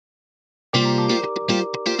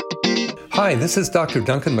Hi, this is Dr.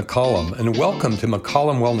 Duncan McCollum, and welcome to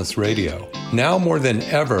McCollum Wellness Radio. Now more than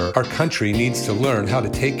ever, our country needs to learn how to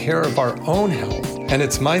take care of our own health, and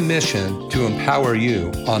it's my mission to empower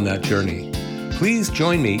you on that journey. Please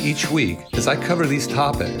join me each week as I cover these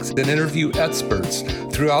topics and interview experts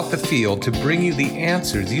throughout the field to bring you the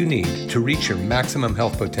answers you need to reach your maximum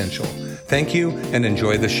health potential. Thank you, and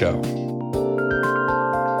enjoy the show.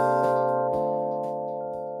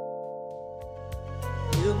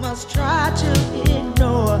 You must try to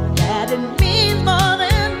ignore that it means more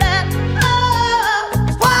than that. Oh,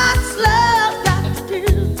 what's love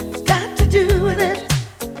got to do with it?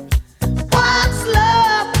 What's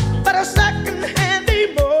love but a second-hand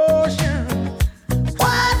emotion?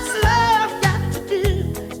 What's love got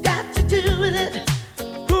to do with it?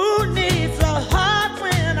 Who needs a heart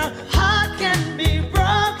when a heart can be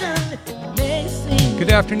broken? It may seem.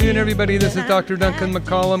 Good afternoon, everybody. This is Dr. Duncan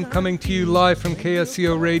McCollum coming to you live from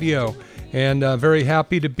KSCO Radio. And very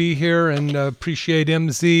happy to be here and appreciate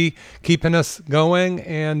MZ keeping us going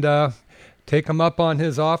and take him up on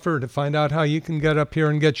his offer to find out how you can get up here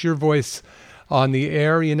and get your voice on the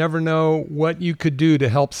air. You never know what you could do to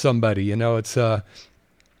help somebody. You know, it's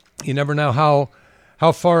you never know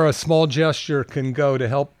how far a small gesture can go to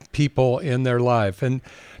help people in their life. And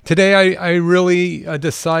today I really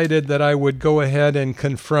decided that I would go ahead and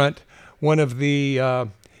confront one of the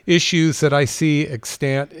issues that I see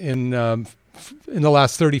extant in the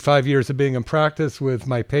last 35 years of being in practice with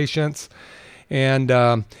my patients. And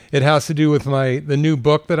it has to do with the new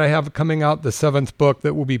book that I have coming out, the 7th book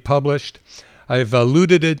that will be published. I've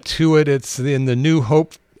alluded to it. It's in the New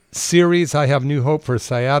Hope series. I have New Hope for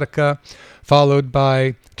Sciatica, followed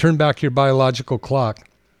by Turn Back Your Biological Clock.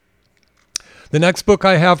 The next book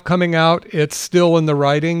I have coming out, it's still in the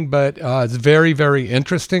writing, but it's very, very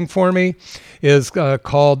interesting for me, is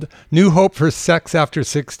called New Hope for Sex After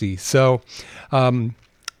 60. So hang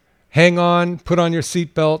on, put on your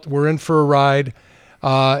seatbelt. We're in for a ride.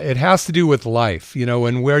 It has to do with life, you know,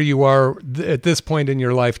 and where you are at this point in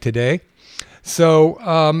your life today. So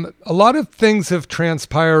a lot of things have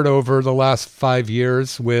transpired over the last 5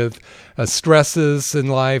 years with stresses in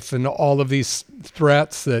life and all of these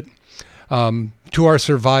threats that to our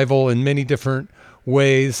survival in many different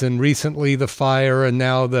ways, and recently the fire and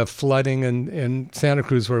now the flooding in Santa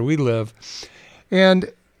Cruz where we live. And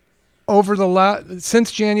over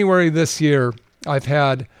since January this year, I've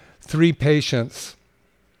had 3 patients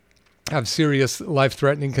have serious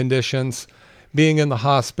life-threatening conditions, being in the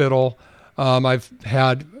hospital. I've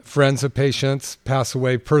had friends of patients pass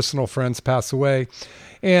away, personal friends pass away.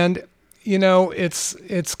 And you know, it's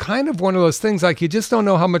kind of one of those things, like you just don't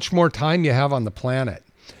know how much more time you have on the planet.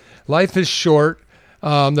 Life is short.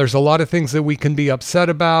 There's a lot of things that we can be upset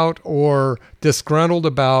about or disgruntled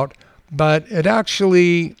about, but it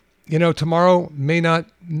actually, you know, tomorrow may not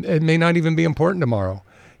even be important tomorrow.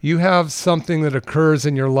 You have something that occurs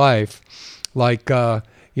in your life, like,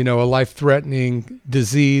 you know, a life-threatening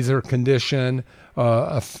disease or condition,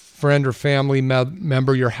 a friend or family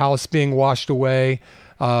member, your house being washed away,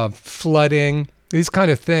 flooding, these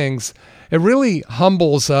kind of things. It really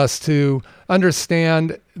humbles us to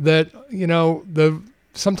understand that, you know,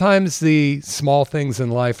 sometimes the small things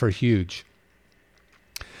in life are huge.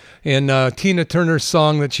 In Tina Turner's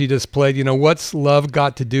song that she just played, you know, what's love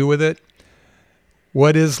got to do with it?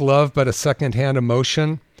 What is love but a secondhand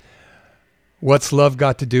emotion? What's love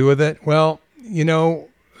got to do with it? Well, you know,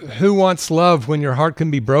 who wants love when your heart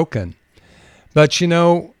can be broken? But, you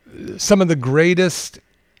know, some of the greatest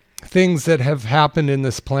things that have happened in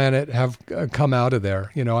this planet have come out of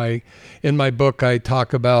there. You know, in my book, I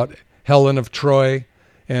talk about Helen of Troy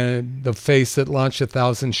and the face that launched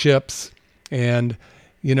 1,000 ships, and,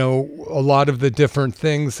 you know, a lot of the different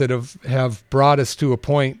things that have brought us to a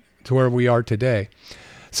point to where we are today.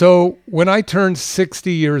 So when I turned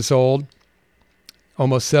 60 years old,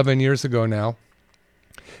 almost 7 years ago now,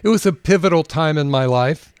 it was a pivotal time in my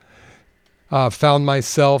life. Found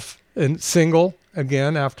myself single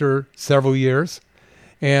again after several years,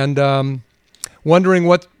 and wondering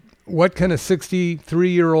what can a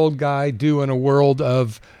 63-year-old guy do in a world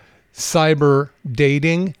of cyber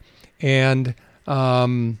dating, and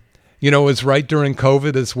you know, it was right during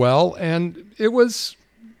COVID as well, and it was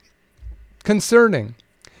concerning.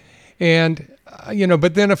 And you know,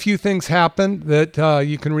 but then a few things happened that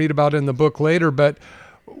you can read about in the book later. But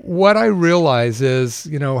what I realize is,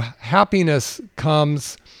 you know, happiness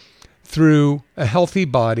comes through a healthy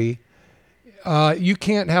body. You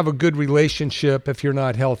can't have a good relationship if you're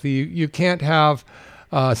not healthy. You can't have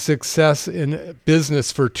success in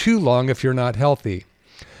business for too long if you're not healthy.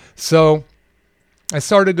 So I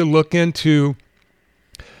started to look into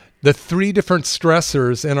the three different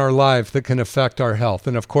stressors in our life that can affect our health.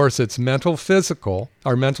 And of course, it's mental, physical,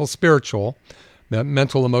 or mental, spiritual,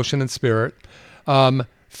 mental, emotion, and spirit.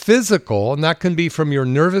 Physical, and that can be from your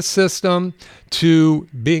nervous system to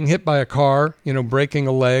being hit by a car, breaking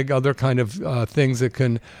a leg, other kind of things that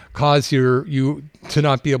can cause you to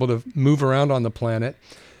not be able to move around on the planet.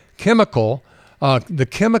 Chemical, the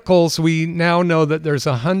chemicals, we now know that there's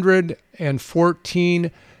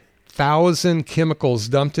 114,000 chemicals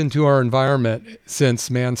dumped into our environment since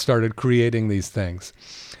man started creating these things.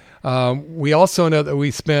 We also know that we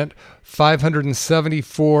spent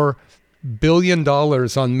 $574 billion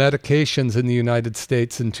on medications in the United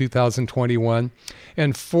States in 2021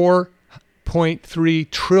 and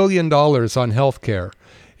 $4.3 trillion on healthcare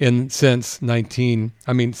since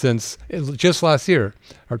just last year,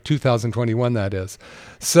 or 2021 that is.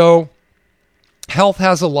 So health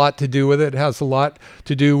has a lot to do with it. It has a lot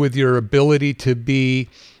to do with your ability to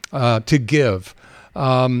give.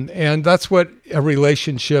 And that's what a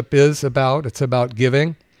relationship is about. It's about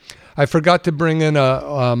giving. I forgot to bring in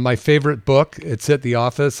my favorite book. It's at the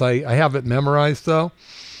office. I have it memorized though.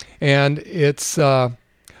 And it's, the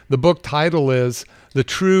book title is The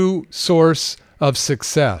True Source of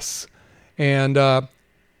Success. And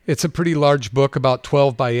it's a pretty large book, about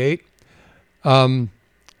 12 by 8.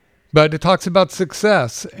 But it talks about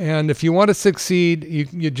success. And if you want to succeed,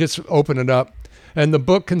 you just open it up. And the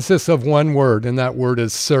book consists of one word, and that word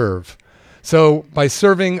is serve. So by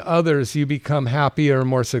serving others, you become happier and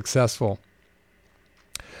more successful.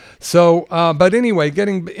 So, but anyway,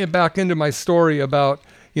 getting back into my story about,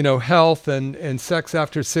 health and sex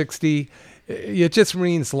after 60, it just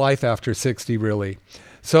means life after 60, really.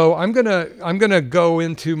 So I'm gonna go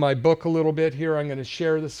into my book a little bit here. I'm gonna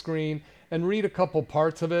share the screen and read a couple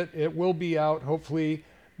parts of it. It will be out hopefully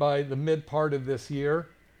by the mid part of this year.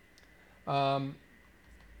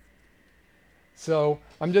 So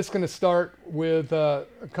I'm just going to start with a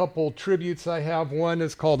couple tributes I have. One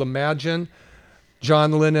is called Imagine.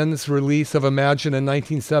 John Lennon's release of Imagine in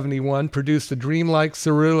 1971 produced a dreamlike,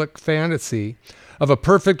 surreal fantasy of a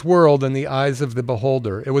perfect world in the eyes of the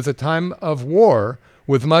beholder. It was a time of war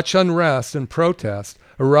with much unrest and protest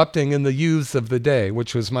erupting in the youths of the day,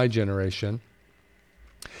 which was my generation.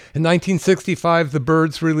 In 1965, the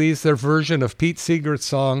Byrds released their version of Pete Seeger's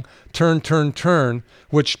song, Turn, Turn, Turn,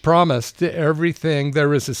 which promised to everything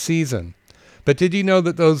there is a season. But did you know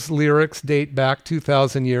that those lyrics date back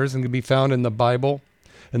 2,000 years and can be found in the Bible,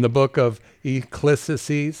 in the book of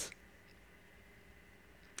Ecclesiastes?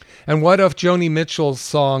 And what of Joni Mitchell's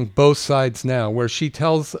song, Both Sides Now, where she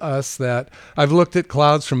tells us that I've looked at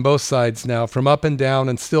clouds from both sides now, from up and down,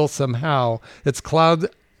 and still somehow it's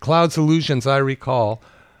clouds illusions I recall.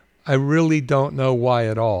 I really don't know why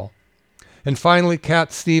at all. And finally,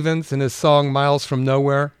 Cat Stevens in his song Miles from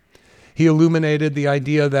Nowhere, he illuminated the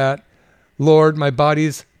idea that, Lord, my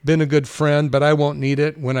body's been a good friend, but I won't need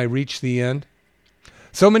it when I reach the end.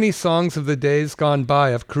 So many songs of the days gone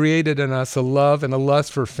by have created in us a love and a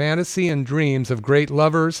lust for fantasy and dreams of great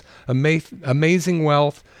lovers, amazing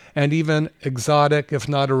wealth, and even exotic, if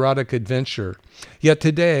not erotic, adventure. Yet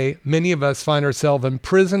today, many of us find ourselves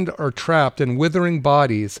imprisoned or trapped in withering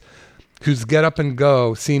bodies whose get up and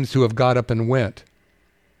go seems to have got up and went.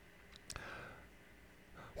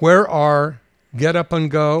 Where our get up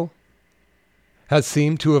and go has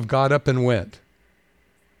seemed to have got up and went.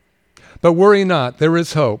 But worry not, there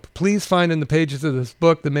is hope. Please find in the pages of this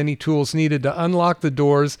book the many tools needed to unlock the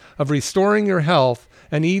doors of restoring your health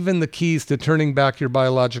and even the keys to turning back your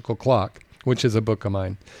biological clock, which is a book of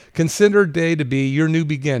mine. Consider day to be your new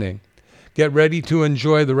beginning. Get ready to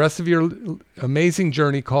enjoy the rest of your amazing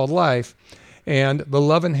journey called life and the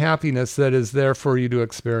love and happiness that is there for you to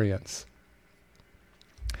experience.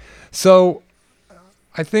 So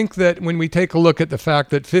I think that when we take a look at the fact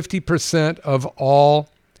that 50% of all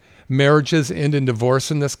marriages end in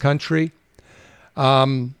divorce in this country,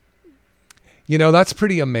 that's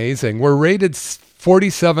pretty amazing. We're rated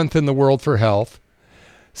 47th in the world for health.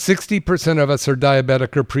 60% of us are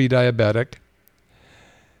diabetic or pre-diabetic.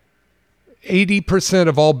 80%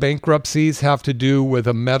 of all bankruptcies have to do with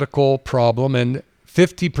a medical problem, and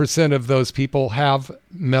 50% of those people have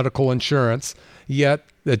medical insurance, yet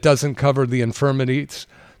it doesn't cover the infirmities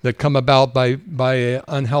that come about by an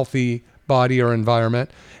unhealthy body or environment.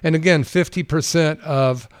 And again, 50%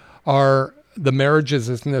 of the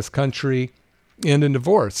marriages in this country end in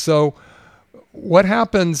divorce. So what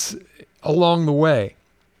happens along the way?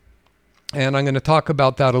 And I'm going to talk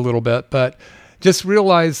about that a little bit, but just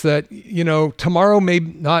realize that, tomorrow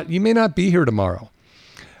you may not be here tomorrow.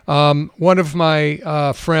 One of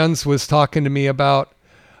my friends was talking to me about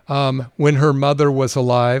when her mother was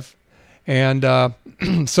alive. And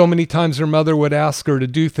so many times her mother would ask her to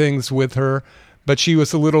do things with her, but she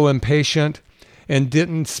was a little impatient and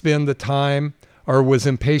didn't spend the time, or was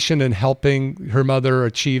impatient in helping her mother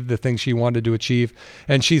achieve the things she wanted to achieve.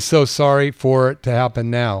 And she's so sorry for it to happen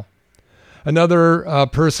now. Another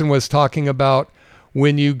person was talking about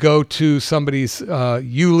when you go to somebody's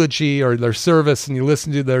eulogy or their service and you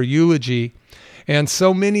listen to their eulogy, and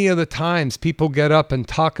so many of the times people get up and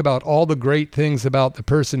talk about all the great things about the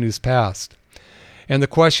person who's passed. And the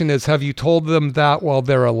question is, have you told them that while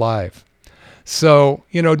they're alive? So,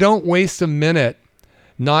 don't waste a minute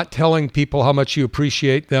not telling people how much you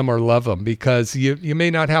appreciate them or love them, because you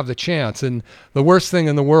may not have the chance. And the worst thing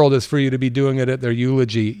in the world is for you to be doing it at their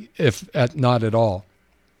eulogy, if not at all.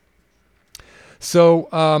 So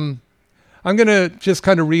I'm going to just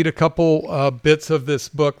kind of read a couple bits of this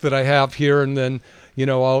book that I have here, and then,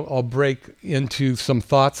 I'll break into some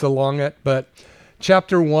thoughts along it. But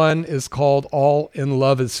chapter 1 is called All in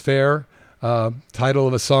Love is Fair, title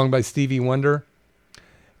of a song by Stevie Wonder.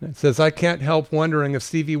 It says, I can't help wondering if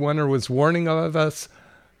Stevie Wonder was warning of us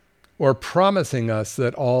or promising us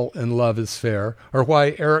that all in love is fair, or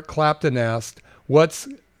why Eric Clapton asked, why's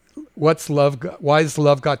love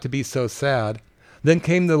got to be so sad? Then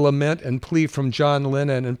came the lament and plea from John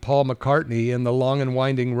Lennon and Paul McCartney in The Long and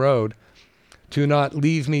Winding Road, to not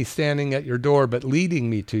leave me standing at your door, but leading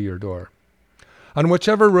me to your door. On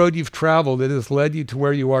whichever road you've traveled, it has led you to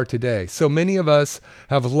where you are today. So many of us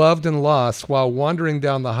have loved and lost while wandering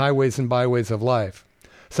down the highways and byways of life.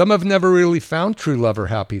 Some have never really found true love or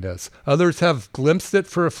happiness. Others have glimpsed it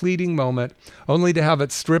for a fleeting moment, only to have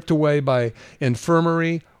it stripped away by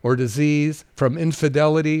infirmary or disease, from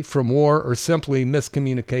infidelity, from war, or simply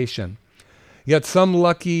miscommunication. Yet some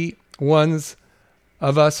lucky ones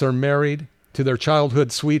of us are married to their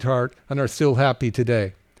childhood sweetheart and are still happy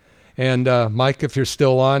today. And Mike, if you're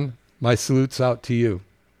still on, my salutes out to you.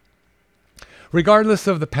 Regardless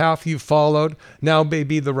of the path you've followed, now may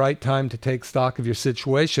be the right time to take stock of your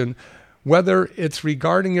situation, whether it's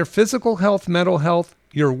regarding your physical health, mental health,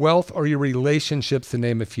 your wealth, or your relationships, to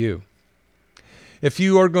name a few. If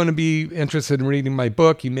you are going to be interested in reading my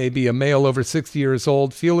book, you may be a male over 60 years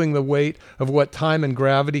old, feeling the weight of what time and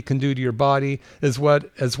gravity can do to your body, as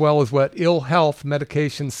well as what ill health,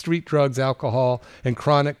 medications, street drugs, alcohol, and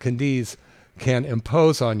chronic disease can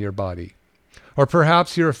impose on your body. Or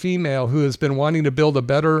perhaps you're a female who has been wanting to build a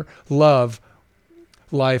better love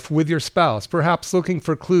life with your spouse, perhaps looking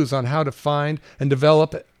for clues on how to find and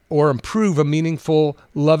develop or improve a meaningful,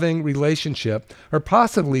 loving relationship, or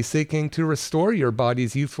possibly seeking to restore your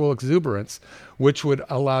body's youthful exuberance, which would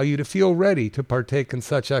allow you to feel ready to partake in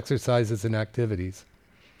such exercises and activities.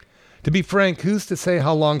 To be frank, who's to say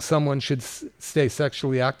how long someone should stay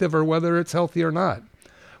sexually active, or whether it's healthy or not?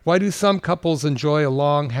 Why do some couples enjoy a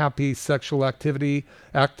long, happy sexual activity,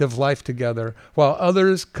 active life together, while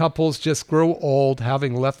others couples just grow old,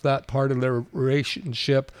 having left that part of their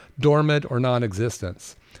relationship dormant or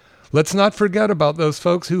non-existent? Let's not forget about those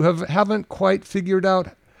folks who haven't quite figured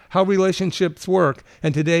out how relationships work,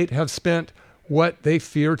 and to date have spent what they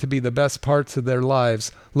fear to be the best parts of their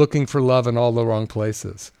lives looking for love in all the wrong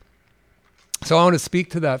places. So I want to speak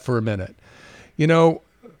to that for a minute.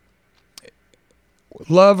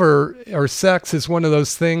 Love or sex is one of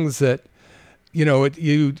those things that,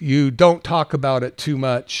 you don't talk about it too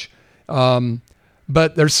much.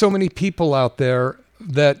 But there's so many people out there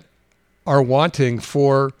that are wanting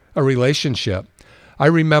for a relationship. I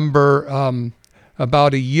remember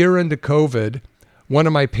about a year into COVID, one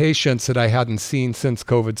of my patients that I hadn't seen since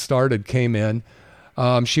COVID started came in.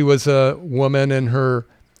 She was a woman in her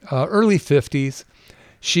early 50s.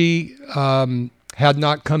 She had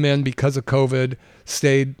not come in because of COVID,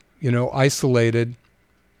 stayed, isolated,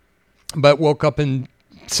 but woke up in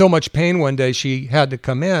so much pain one day she had to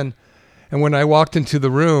come in. And when I walked into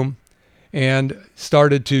the room and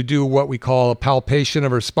started to do what we call a palpation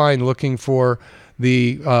of her spine, looking for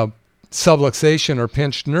the subluxation or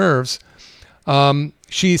pinched nerves,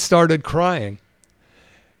 she started crying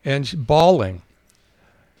and bawling.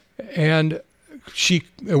 And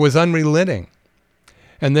it was unrelenting.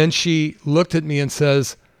 And then she looked at me and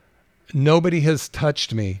says, "Nobody has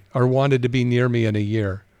touched me or wanted to be near me in a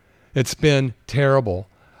year. It's been terrible.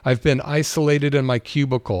 I've been isolated in my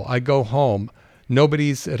cubicle. I go home.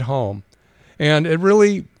 Nobody's at home." And it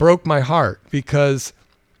really broke my heart because,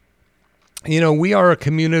 we are a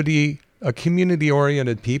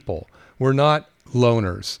community-oriented people. We're not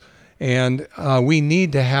loners. And we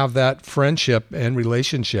need to have that friendship and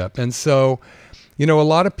relationship. And so, a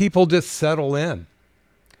lot of people just settle in.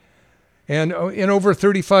 And in over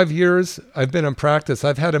 35 years I've been in practice,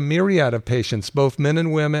 I've had a myriad of patients, both men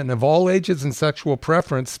and women of all ages and sexual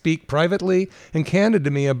preference, speak privately and candid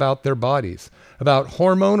to me about their bodies, about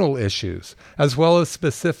hormonal issues, as well as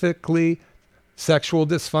specifically sexual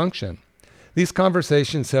dysfunction. These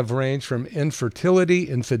conversations have ranged from infertility,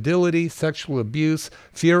 infidelity, sexual abuse,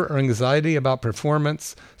 fear or anxiety about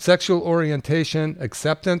performance, sexual orientation,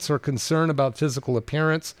 acceptance or concern about physical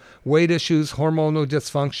appearance, weight issues, hormonal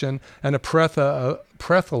dysfunction, and a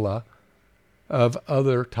plethora of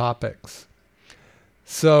other topics.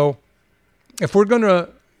 So if we're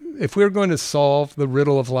going to solve the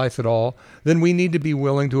riddle of life at all, then we need to be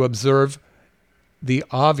willing to observe the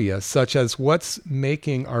obvious, such as what's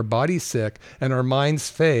making our bodies sick and our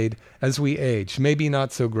minds fade as we age, maybe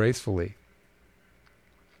not so gracefully.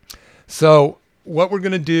 So what we're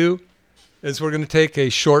going to do is we're going to take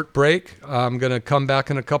a short break. I'm going to come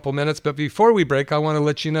back in a couple minutes, but before we break, I want to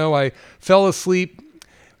let you know I fell asleep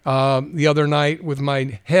the other night with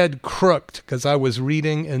my head crooked because I was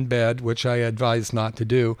reading in bed, which I advised not to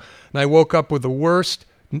do. And I woke up with the worst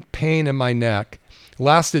pain in my neck.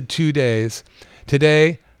 Lasted 2 days.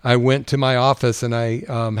 Today, I went to my office and I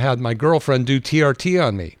had my girlfriend do TRT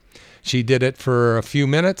on me. She did it for a few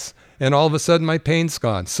minutes, and all of a sudden my pain's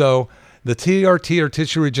gone. So the TRT, or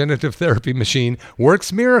tissue regenerative therapy machine,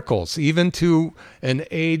 works miracles, even to an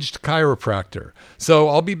aged chiropractor. So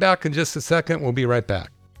I'll be back in just a second. We'll be right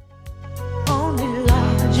back. Only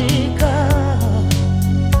logical.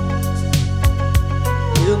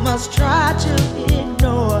 You must try to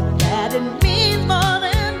ignore that it means more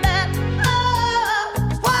than that.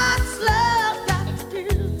 Oh, what's love got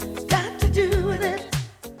to do with it?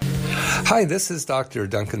 Hi, this is Dr.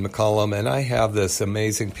 Duncan McCollum, and I have this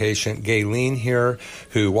amazing patient, Gayleen, here,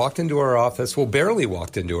 who walked into our office, barely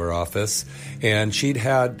walked into our office, and she'd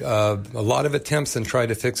had a lot of attempts and tried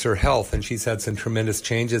to fix her health, and she's had some tremendous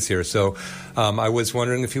changes here. So I was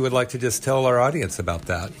wondering if you would like to just tell our audience about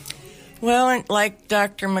that. Well, like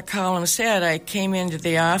Dr. McCollum said, I came into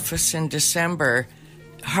the office in December,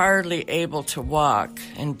 hardly able to walk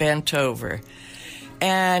and bent over.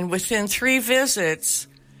 And within 3 visits,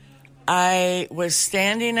 I was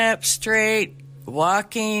standing up straight,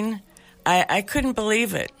 walking. I couldn't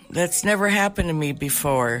believe it. That's never happened to me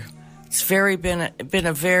before. It's been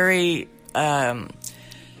a very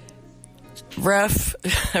rough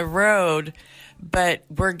road, but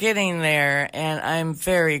we're getting there, and I'm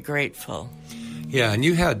very grateful. Yeah, and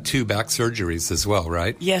you had 2 back surgeries as well,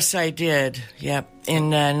 right? Yes, I did. Yep, in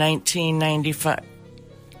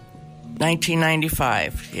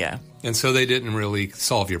 1995, yeah. And so they didn't really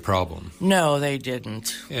solve your problem. No, they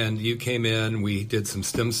didn't. And you came in, we did some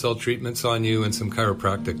stem cell treatments on you and some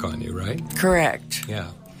chiropractic on you, right? Correct. Yeah.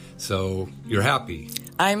 So you're happy.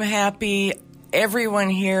 I'm happy. Everyone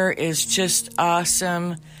here is just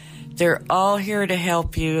awesome. They're all here to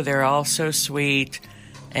help you. They're all so sweet.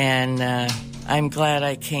 And I'm glad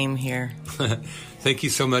I came here. Thank you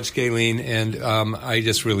so much, Gayleen, and I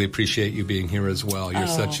just really appreciate you being here as well. You're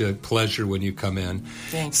such a pleasure when you come in.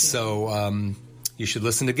 Thank you. So you should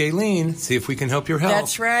listen to Gayleen, see if we can help your health.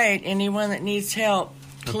 That's right. Anyone that needs help,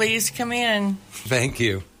 please come in. Thank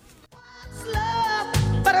you. What's love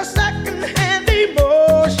but a second-hand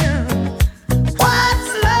emotion?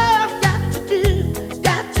 What's love got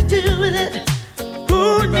to do with it?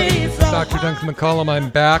 Who needs a Dr. Duncan McCollum, I'm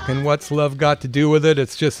back, and what's love got to do with it?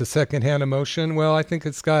 It's just a secondhand emotion. Well, I think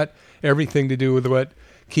it's got everything to do with what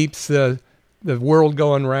keeps the world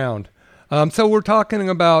going round. So we're talking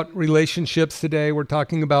about relationships today. We're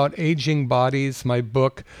talking about aging bodies. My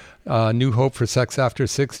book, New Hope for Sex After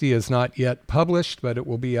 60, is not yet published, but it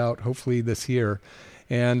will be out hopefully this year.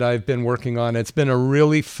 And I've been working on it. It's been a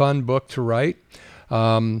really fun book to write.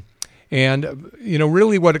 And,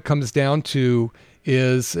 really what it comes down to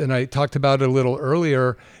is, and I talked about it a little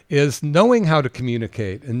earlier, is knowing how to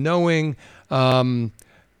communicate and knowing how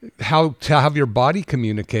to have your body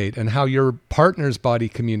communicate and how your partner's body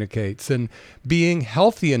communicates, and being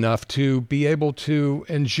healthy enough to be able to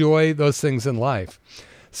enjoy those things in life.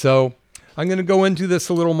 So I'm going to go into this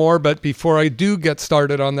a little more, but before I do get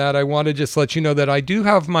started on that, I want to just let you know that I do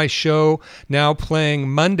have my show now playing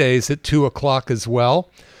Mondays at 2 o'clock as well.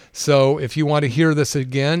 So if you want to hear this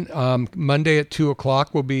again, Monday at 2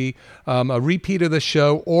 o'clock will be a repeat of the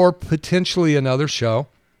show or potentially another show.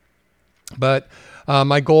 But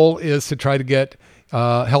my goal is to try to get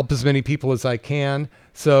help as many people as I can.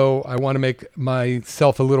 So I want to make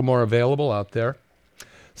myself a little more available out there.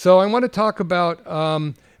 So I want to talk about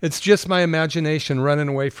It's Just My Imagination Running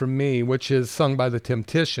Away From Me, which is sung by the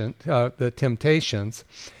Temptations,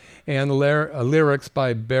 and lyrics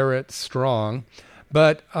by Barrett Strong.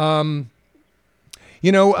 But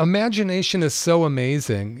Imagination is so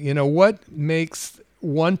amazing. What makes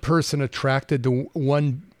one person attracted to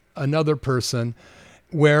another person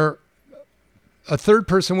where a third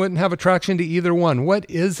person wouldn't have attraction to either one? What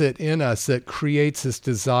is it in us that creates this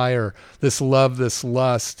desire, this love, this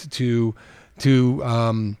lust to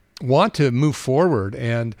want to move forward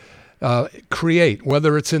and create,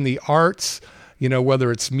 whether it's in the arts,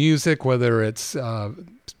 whether it's music, whether it's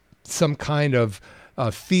some kind of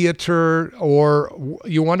theater, or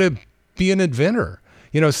you want to be an inventor.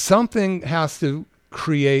 Something has to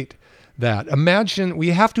create that. We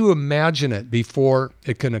have to imagine it before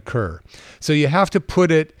it can occur. So you have to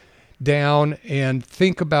put it down and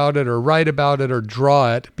think about it or write about it or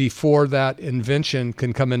draw it before that invention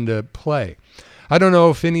can come into play. I don't know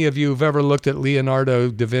if any of you have ever looked at Leonardo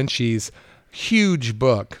da Vinci's huge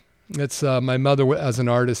book. It's my mother as an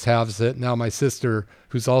artist has it. Now my sister,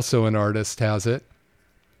 who's also an artist, has it.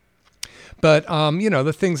 But,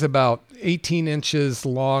 the thing's about 18 inches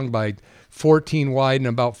long by 14 wide and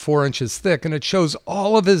about 4 inches thick. And it shows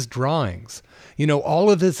all of his drawings, all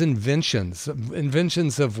of his inventions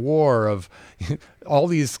of war, of all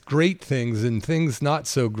these great things and things not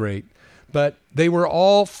so great. But they were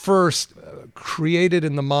all first created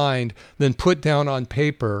in the mind, then put down on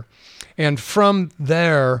paper. And from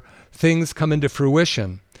there, things come into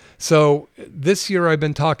fruition. So this year I've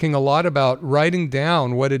been talking a lot about writing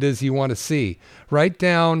down what it is you want to see. Write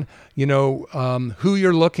down, who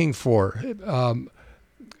you're looking for,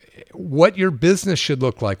 what your business should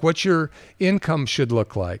look like, what your income should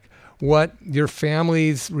look like, what your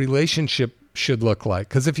family's relationship should look like.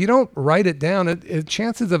 Because if you don't write it down,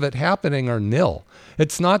 chances of it happening are nil.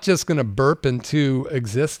 It's not just going to burp into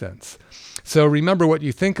existence. So remember, what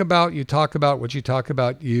you think about, you talk about. What you talk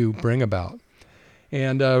about, you bring about.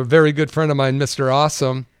 And a very good friend of mine, Mr.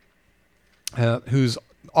 Awesome, who's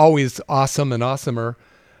always awesome and awesomer,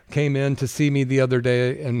 came in to see me the other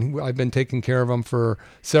day, and I've been taking care of him for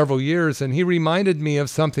several years. And he reminded me of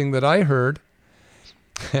something that I heard.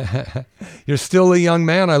 You're still a young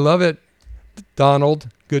man. I love it. Donald,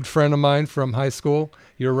 good friend of mine from high school.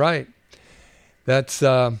 You're right. That's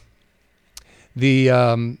the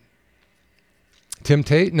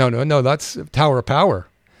Temptation. No, that's Tower of Power.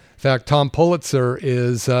 In fact, Tom Pulitzer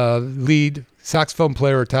is lead saxophone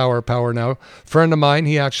player at Tower of Power now. Friend of mine,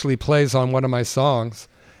 he actually plays on one of my songs.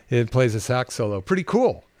 He plays a sax solo. Pretty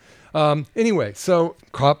cool. Anyway, so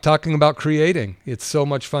talking about creating. It's so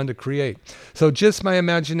much fun to create. So just my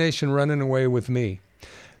imagination running away with me.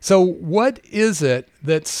 So what is it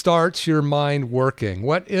that starts your mind working?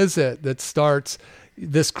 What is it that starts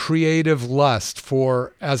this creative lust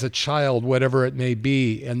for, as a child, whatever it may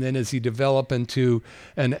be, and then as you develop into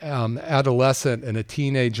an adolescent and a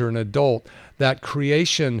teenager and adult, that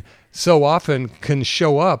creation so often can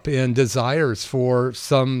show up in desires for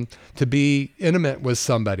to be intimate with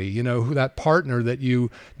somebody, that partner that you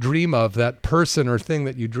dream of, that person or thing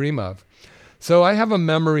that you dream of. So I have a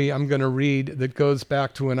memory I'm going to read that goes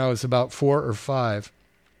back to when I was about 4 or 5.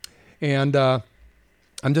 And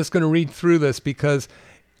I'm just going to read through this because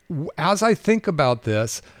as I think about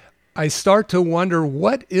this, I start to wonder,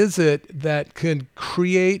 what is it that can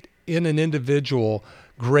create in an individual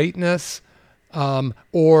greatness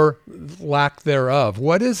or lack thereof?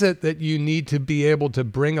 What is it that you need to be able to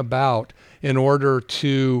bring about in order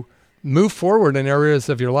to move forward in areas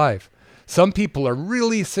of your life? Some people are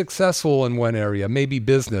really successful in one area, maybe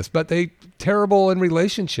business, but they're terrible in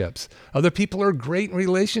relationships. Other people are great in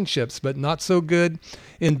relationships, but not so good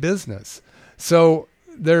in business. So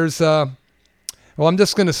I'm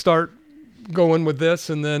just going to start going with this,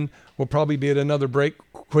 and then we'll probably be at another break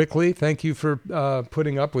quickly. Thank you for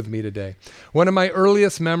putting up with me today. One of my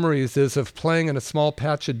earliest memories is of playing in a small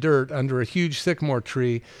patch of dirt under a huge sycamore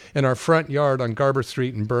tree in our front yard on Garber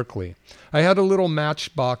Street in Berkeley. I had a little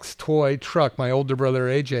Matchbox toy truck my older brother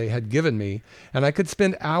AJ had given me, and I could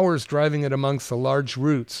spend hours driving it amongst the large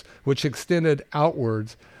roots which extended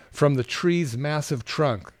outwards from the tree's massive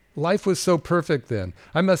trunk. Life was so perfect then.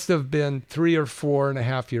 I must have been 3 or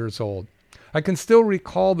 4.5 years old. I can still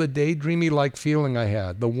recall the daydreamy-like feeling I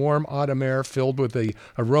had, the warm autumn air filled with the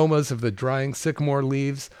aromas of the drying sycamore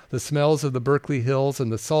leaves, the smells of the Berkeley hills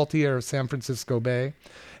and the salty air of San Francisco Bay,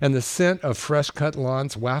 and the scent of fresh-cut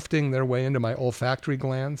lawns wafting their way into my olfactory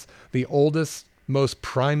glands, the oldest, most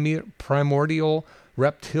primordial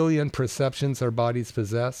reptilian perceptions our bodies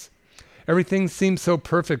possess. Everything seemed so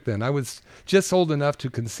perfect then. I was just old enough to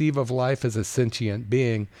conceive of life as a sentient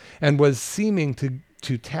being and was seeming to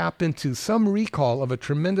tap into some recall of a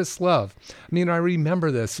tremendous love. I mean, I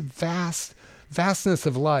remember this vast, vastness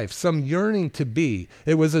of life, some yearning to be.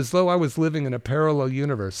 It was as though I was living in a parallel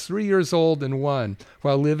universe, 3 years old in one,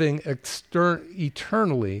 while living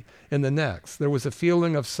eternally in the next. There was a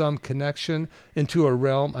feeling of some connection into a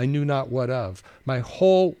realm I knew not what of. My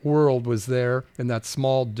whole world was there in that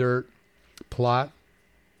small dirt plot.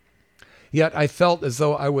 Yet I felt as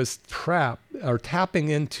though I was tapping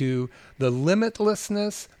into the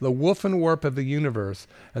limitlessness, the woof and warp of the universe,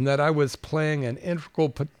 and that I was playing an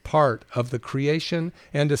integral part of the creation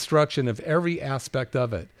and destruction of every aspect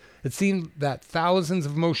of it. It seemed that thousands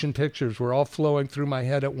of motion pictures were all flowing through my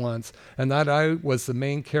head at once, and that I was the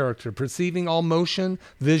main character, perceiving all motion,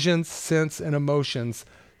 visions, sense, and emotions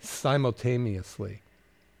simultaneously.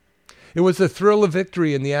 It was the thrill of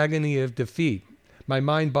victory and the agony of defeat. My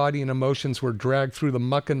mind, body, and emotions were dragged through the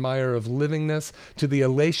muck and mire of livingness to the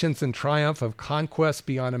elations and triumph of conquest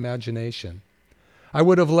beyond imagination. I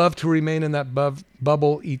would have loved to remain in that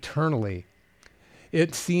bubble eternally.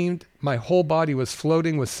 It seemed my whole body was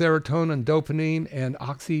floating with serotonin, dopamine, and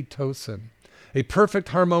oxytocin, a perfect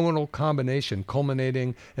hormonal combination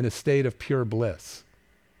culminating in a state of pure bliss.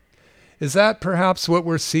 Is that perhaps what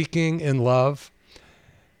we're seeking in love?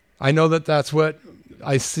 I know that that's what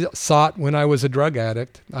I sought when I was a drug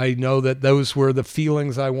addict. I know that those were the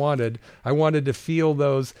feelings I wanted. I wanted to feel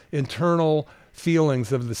those internal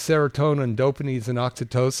feelings of the serotonin, dopamine, and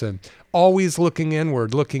oxytocin. Always looking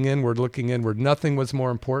inward, looking inward, looking inward. Nothing was more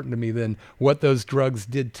important to me than what those drugs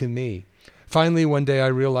did to me. Finally, one day I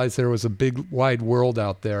realized there was a big, wide world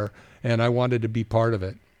out there, and I wanted to be part of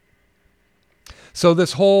it. So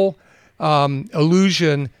this whole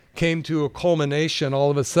illusion came to a culmination all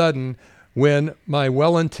of a sudden when my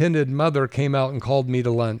well-intended mother came out and called me to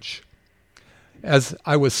lunch. As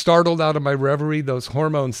I was startled out of my reverie, those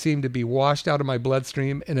hormones seemed to be washed out of my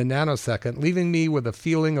bloodstream in a nanosecond, leaving me with a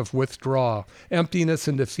feeling of withdrawal, emptiness,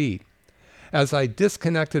 and defeat. As I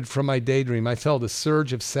disconnected from my daydream, I felt a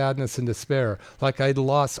surge of sadness and despair, like I'd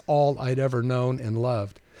lost all I'd ever known and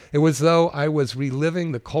loved. It was as though I was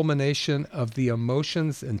reliving the culmination of the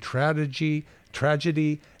emotions and tragedy,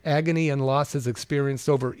 agony, and losses experienced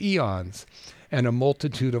over eons and a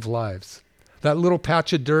multitude of lives. That little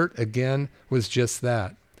patch of dirt, again, was just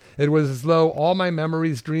that. It was as though all my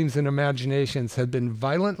memories, dreams, and imaginations had been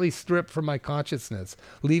violently stripped from my consciousness,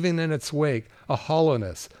 leaving in its wake a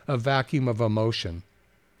hollowness, a vacuum of emotion.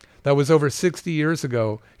 That was over 60 years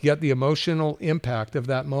ago, yet the emotional impact of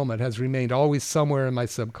that moment has remained always somewhere in my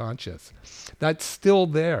subconscious. That's still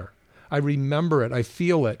there. I remember it. I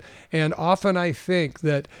feel it. And often I think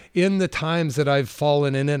that in the times that I've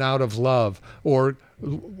fallen in and out of love or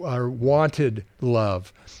wanted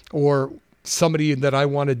love or somebody that I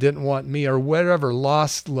wanted didn't want me or whatever,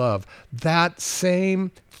 lost love, that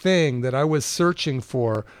same thing that I was searching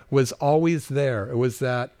for was always there. It was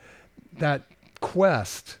that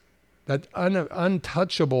quest, that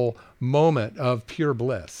untouchable moment of pure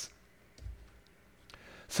bliss.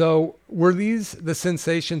 So were these the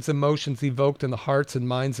sensations, emotions evoked in the hearts and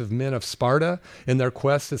minds of men of Sparta in their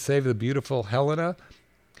quest to save the beautiful Helena,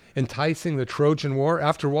 enticing the Trojan War?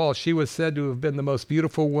 After all, she was said to have been the most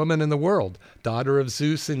beautiful woman in the world, daughter of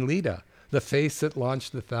Zeus and Leda, the face that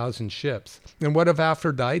launched 1,000 ships. And what of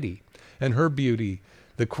Aphrodite and her beauty,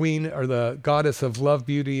 the queen or the goddess of love,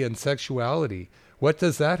 beauty, and sexuality? What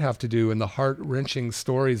does that have to do in the heart-wrenching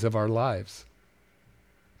stories of our lives?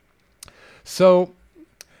 So,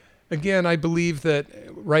 again, I believe that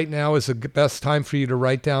right now is the best time for you to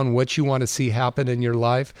write down what you want to see happen in your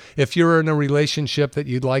life. If you're in a relationship that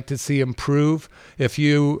you'd like to see improve, if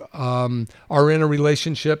you are in a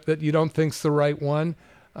relationship that you don't think's the right one,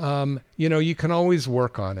 you can always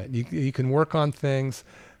work on it. You can work on things,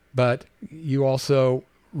 but you also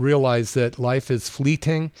realize that life is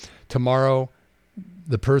fleeting. Tomorrow,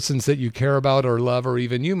 the persons that you care about or love or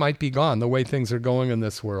even you might be gone the way things are going in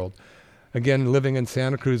this world. Again, living in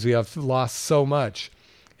Santa Cruz, we have lost so much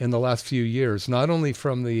in the last few years, not only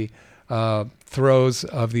from the throes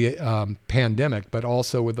of the pandemic, but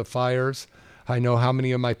also with the fires. I know how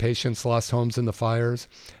many of my patients lost homes in the fires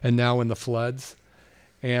and now in the floods.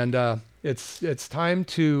 And it's time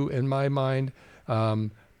to, in my mind,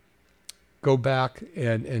 go back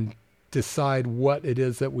and decide what it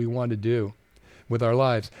is that we want to do with our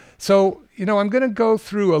lives. So, I'm going to go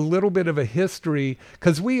through a little bit of a history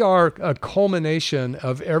because we are a culmination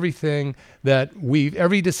of everything that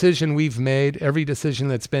every decision we've made, every decision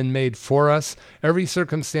that's been made for us, every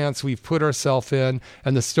circumstance we've put ourselves in,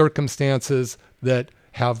 and the circumstances that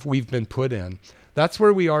we've been put in. That's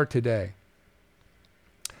where we are today.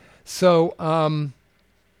 So,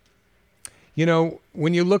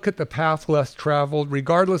 when you look at the path less traveled,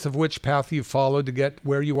 regardless of which path you followed to get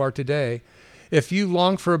where you are today, if you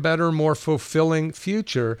long for a better, more fulfilling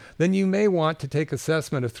future, then you may want to take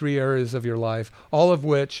assessment of 3 areas of your life, all of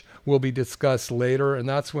which will be discussed later. And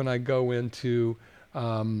that's when I go into,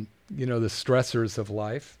 the stressors of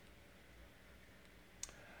life.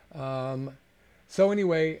 So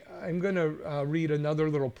anyway, I'm going to read another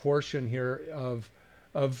little portion here of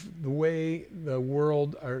the way the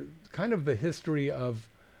world, or kind of the history of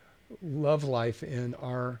love life in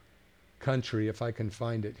our country, if I can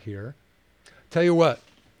find it here. Tell you what,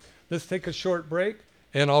 let's take a short break,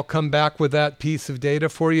 and I'll come back with that piece of data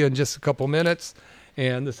for you in just a couple minutes.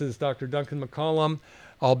 And this is Dr. Duncan McCollum.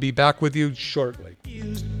 I'll be back with you shortly.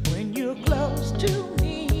 When you're close to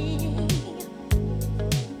me,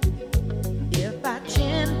 if I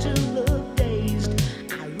tend to look dazed,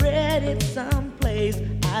 I read it someplace,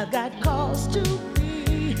 I've got cause to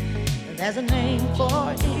be, there's a name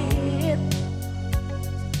for it.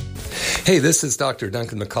 Hey, this is Dr.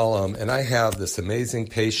 Duncan McCollum, and I have this amazing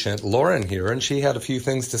patient, Lauren, here, and she had a few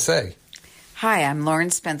things to say. Hi, I'm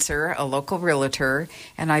Lauren Spencer, a local realtor,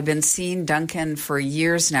 and I've been seeing Duncan for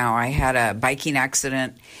years now. I had a biking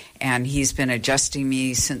accident, and he's been adjusting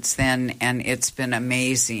me since then, and it's been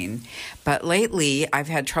amazing. But lately, I've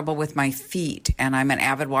had trouble with my feet, and I'm an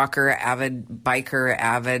avid walker, avid biker,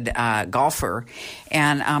 avid golfer,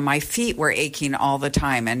 and my feet were aching all the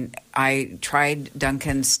time. And I tried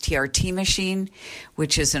Duncan's TRT machine,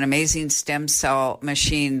 which is an amazing stem cell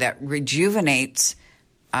machine that rejuvenates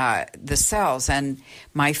the cells. And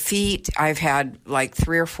my feet, I've had like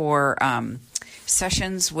 3 or 4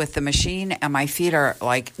 sessions with the machine, and my feet are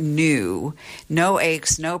like new, no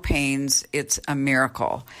aches, no pains. It's a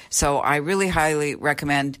miracle. So I really highly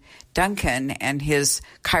recommend Duncan and his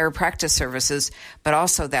chiropractic services, but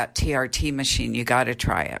also that TRT machine. You got to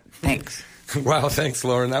try it. Thanks. Wow, thanks,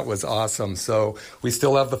 Lauren. That was awesome. So we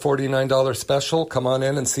still have the $49 special. Come on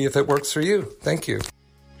in and see if it works for you. Thank you.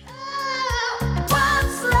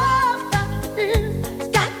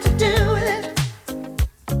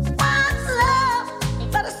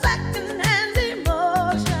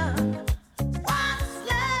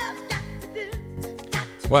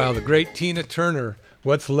 Wow, the great Tina Turner.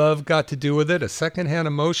 What's love got to do with it? A secondhand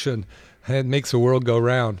emotion. It makes the world go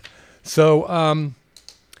round. So,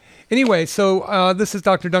 anyway, this is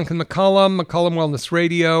Dr. Duncan McCollum, McCollum Wellness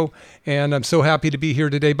Radio, and I'm so happy to be here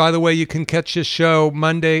today. By the way, you can catch this show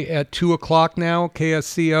Monday at 2 o'clock now,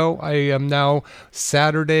 KSCO. I am now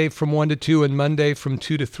Saturday from 1 to 2 and Monday from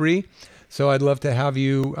 2 to 3. So I'd love to have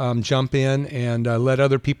you jump in and let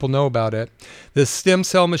other people know about it. The stem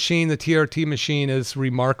cell machine, the TRT machine, is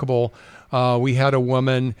remarkable. We had a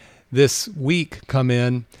woman this week come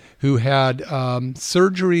in who had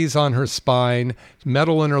surgeries on her spine,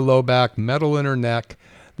 metal in her low back, metal in her neck.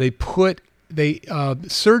 They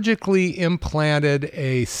surgically implanted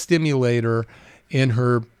a stimulator in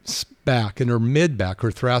her back, in her mid-back, her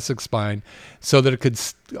thoracic spine, so that it could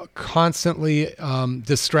constantly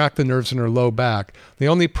distract the nerves in her low back. The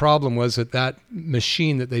only problem was that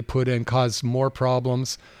machine that they put in caused more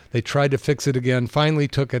problems. They tried to fix it again, finally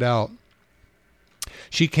took it out.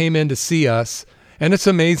 She came in to see us, and it's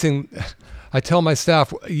amazing. I tell my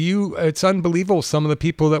staff, it's unbelievable some of the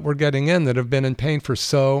people that we're getting in that have been in pain for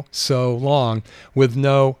so long with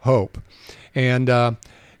no hope. And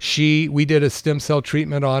we did a stem cell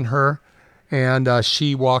treatment on her, and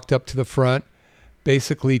she walked up to the front,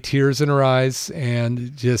 basically tears in her eyes,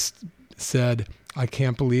 and just said, I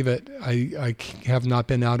can't believe it. I have not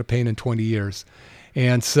been out of pain in 20 years.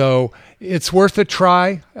 And so it's worth a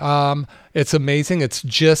try. It's amazing. It's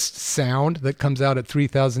just sound that comes out at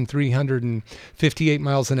 3,358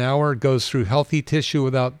 miles an hour. It goes through healthy tissue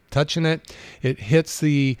without touching it. It hits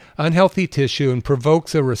the unhealthy tissue and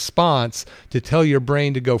provokes a response to tell your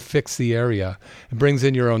brain to go fix the area. It brings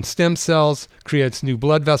in your own stem cells, creates new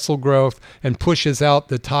blood vessel growth, and pushes out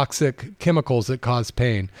the toxic chemicals that cause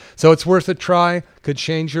pain. So it's worth a try. Could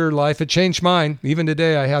change your life. It changed mine. Even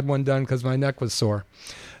today, I had one done because my neck was sore.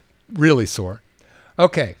 Really sore.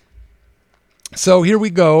 Okay. So here we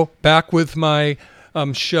go, back with my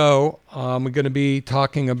show. We're going to be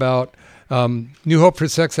talking about new hope for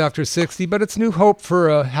sex after 60, but it's new hope for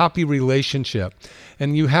a happy relationship.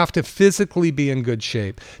 And you have to physically be in good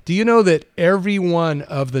shape. Do you know that every one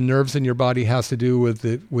of the nerves in your body has to do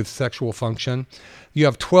with sexual function? You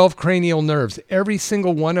have 12 cranial nerves. Every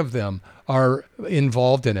single one of them are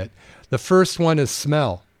involved in it. The first one is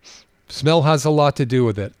smell. Smell has a lot to do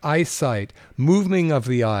with it. Eyesight, moving of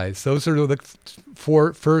the eyes. Those are the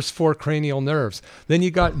first 4 cranial nerves. Then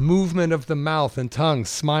you got movement of the mouth and tongue,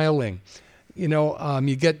 smiling.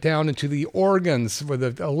 You get down into the organs with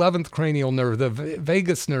the 11th cranial nerve, the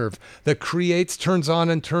vagus nerve that turns on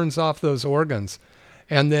and turns off those organs.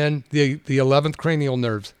 And then the 11th cranial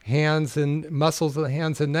nerves, hands and muscles of the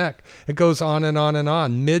hands and neck. It goes on and on and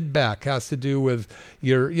on. Mid-back has to do with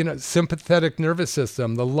your, sympathetic nervous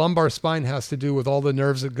system. The lumbar spine has to do with all the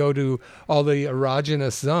nerves that go to all the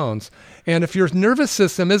erogenous zones. And if your nervous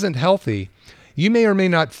system isn't healthy, you may or may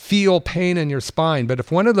not feel pain in your spine. But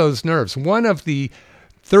if one of those nerves, one of the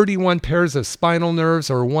 31 pairs of spinal nerves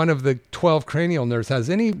or one of the 12 cranial nerves has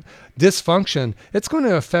any dysfunction, it's going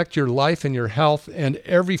to affect your life and your health and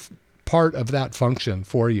every part of that function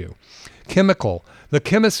for you. The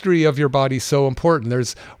chemistry of your body is so important.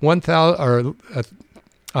 There's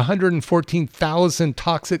 114,000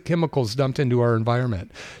 toxic chemicals dumped into our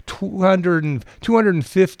environment.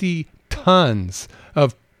 250 tons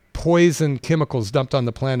of poison chemicals dumped on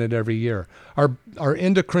the planet every year. Our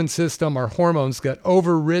endocrine system, our hormones get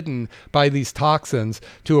overridden by these toxins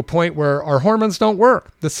to a point where our hormones don't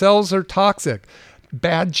work. The cells are toxic.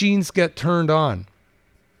 Bad genes get turned on.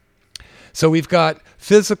 So we've got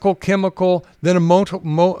physical, chemical, then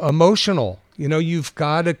emotional. You've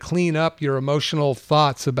got to clean up your emotional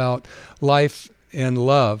thoughts about life and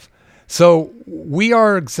love. So we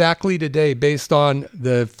are exactly today based on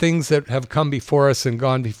the things that have come before us and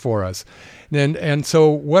gone before us. And so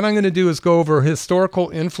what I'm going to do is go over historical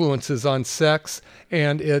influences on sex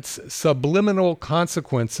and its subliminal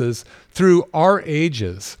consequences through our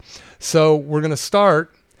ages. So we're going to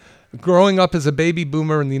start. Growing up as a baby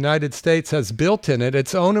boomer in the United States has built in it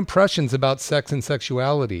its own impressions about sex and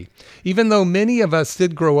sexuality. Even though many of us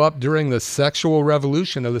did grow up during the sexual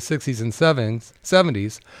revolution of the 60s and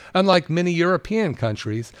 70s, unlike many European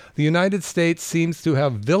countries, the United States seems to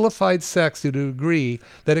have vilified sex to a degree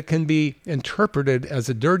that it can be interpreted as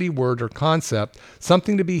a dirty word or concept,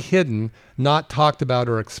 something to be hidden, not talked about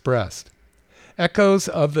or expressed. Echoes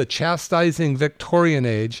of the chastising Victorian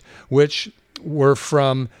age, which were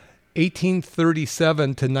from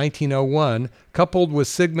 1837 to 1901, coupled with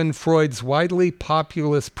Sigmund Freud's widely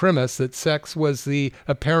populist premise that sex was the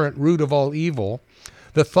apparent root of all evil,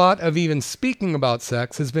 the thought of even speaking about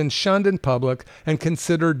sex has been shunned in public and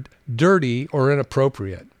considered dirty or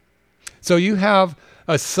inappropriate. So you have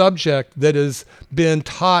a subject that has been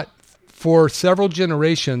taught for several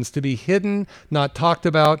generations to be hidden, not talked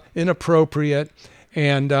about, inappropriate,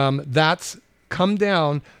 and that's come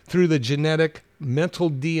down through the genetic mental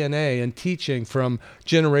DNA and teaching from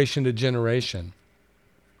generation to generation.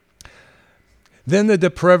 Then the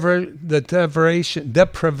deprivation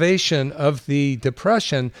of the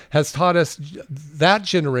Depression has taught us, that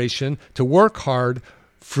generation, to work hard,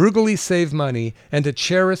 frugally save money, and to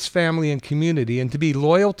cherish family and community, and to be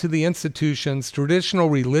loyal to the institutions, traditional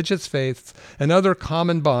religious faiths, and other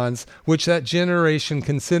common bonds which that generation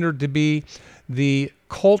considered to be the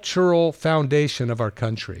cultural foundation of our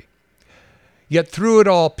country. Yet through it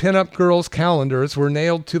all, pinup girls' calendars were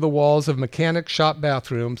nailed to the walls of mechanic shop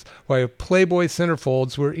bathrooms, while Playboy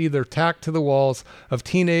centerfolds were either tacked to the walls of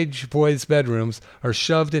teenage boys' bedrooms or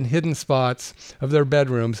shoved in hidden spots of their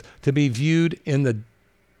bedrooms to be viewed and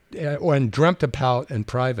dreamt about in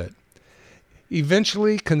private.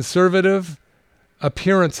 Eventually, conservative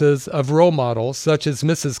appearances of role models such as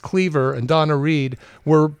Mrs. Cleaver and Donna Reed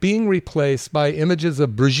were being replaced by images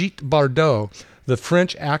of Brigitte Bardot, the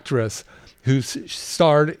French actress who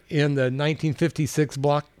starred in the 1956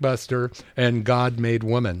 blockbuster And God Made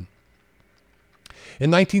Woman. In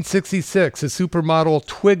 1966, a supermodel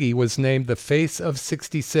Twiggy was named the Face of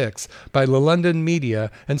 66 by the London media,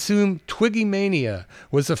 and soon Twiggy Mania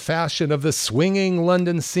was a fashion of the swinging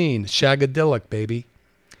London scene. Shagadelic, baby.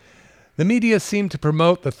 The media seemed to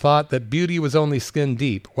promote the thought that beauty was only skin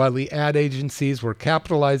deep, while the ad agencies were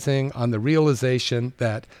capitalizing on the realization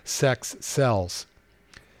that sex sells.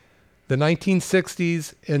 The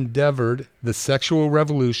 1960s endeavored the sexual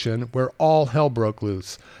revolution where all hell broke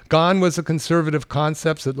loose. Gone was the conservative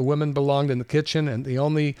concepts that the women belonged in the kitchen and the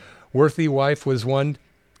only worthy wife was one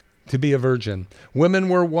to be a virgin. Women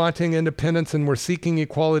were wanting independence and were seeking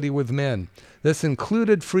equality with men. This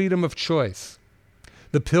included freedom of choice.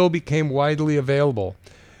 The pill became widely available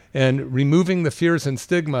and removing the fears and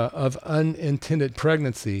stigma of unintended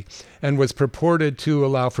pregnancy, and was purported to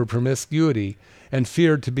allow for promiscuity and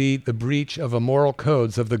feared to be the breach of immoral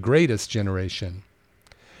codes of the greatest generation.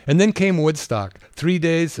 And then came Woodstock, 3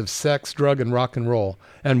 days of sex, drug, and rock and roll.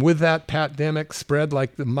 And with that pandemic spread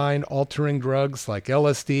like the mind-altering drugs like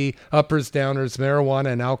LSD, uppers, downers,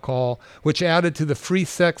 marijuana, and alcohol, which added to the free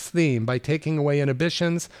sex theme by taking away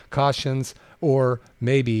inhibitions, cautions, or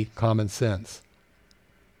maybe common sense.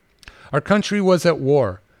 Our country was at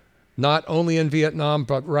war. not only in Vietnam,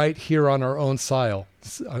 but right here on our own soil.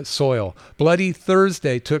 Bloody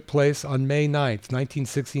Thursday took place on May 9th,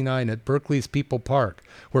 1969 at Berkeley's People Park,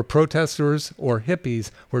 where protesters or hippies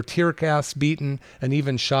were tear gassed, beaten, and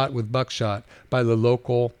even shot with buckshot by the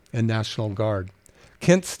local and National Guard.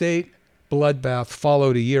 Kent State bloodbath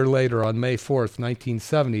followed a year later on May 4th,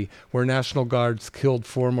 1970, where National Guards killed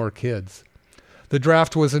 4 more kids. The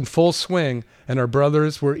draft was in full swing, and our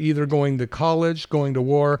brothers were either going to college, going to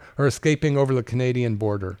war, or escaping over the Canadian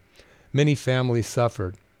border. Many families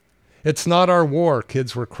suffered. "It's not our war,"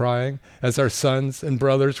 kids were crying, as our sons and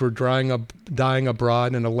brothers were dying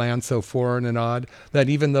abroad in a land so foreign and odd that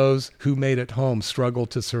even those who made it home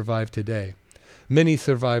struggled to survive today. Many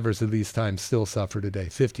survivors of these times still suffer today,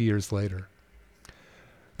 50 years later.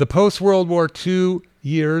 The post-World War II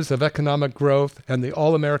years of economic growth and the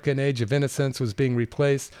all-American age of innocence was being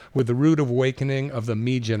replaced with the rude awakening of the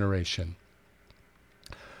me generation.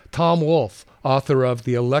 Tom Wolfe, author of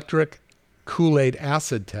The Electric Kool-Aid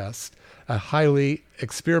Acid Test, a highly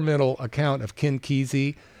experimental account of Ken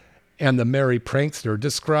Kesey and the Merry Prankster,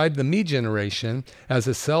 described the me generation as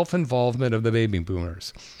a self-involvement of the baby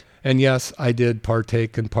boomers. And yes, I did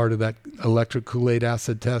partake in part of that electric Kool-Aid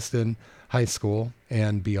acid test in high school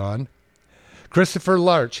and beyond. Christopher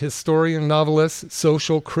Larch, historian, novelist,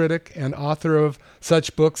 social critic, and author of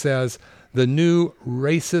such books as The New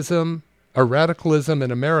Racism, or Radicalism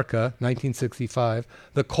in America, 1965,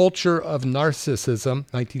 The Culture of Narcissism,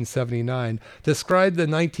 1979, described the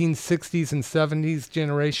 1960s and 70s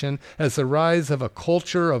generation as the rise of a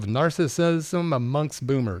culture of narcissism amongst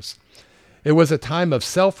boomers. It was a time of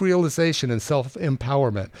self-realization and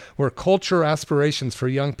self-empowerment, where culture aspirations for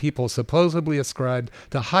young people supposedly ascribed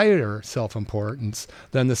to higher self-importance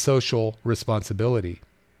than the social responsibility.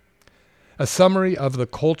 A summary of the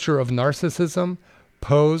culture of narcissism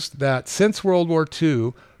posed that since World War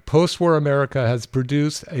II, post-war America has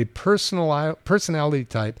produced a personality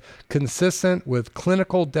type consistent with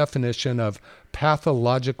clinical definition of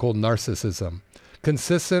pathological narcissism,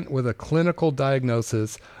 consistent with a clinical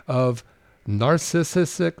diagnosis of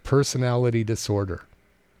narcissistic personality disorder.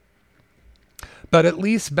 But at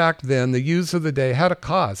least back then, the youths of the day had a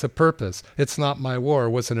cause, a purpose. It's Not My War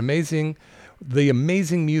was the amazing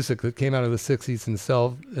music that came out of the 60s and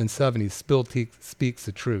 70s still speaks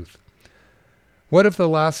the truth. What if the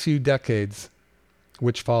last few decades,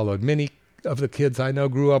 which followed, many of the kids I know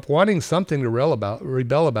grew up wanting something to rebel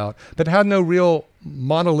about, but had no real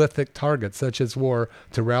monolithic target, such as war,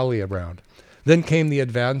 to rally around. Then came the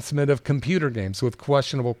advancement of computer games with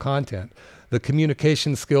questionable content. The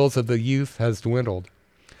communication skills of the youth has dwindled.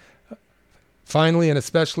 Finally, and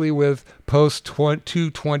especially with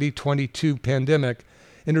post-2022 pandemic,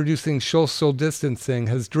 introducing social distancing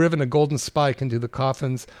has driven a golden spike into the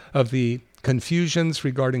coffins of the confusions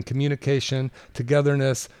regarding communication,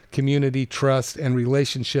 togetherness, community, trust, and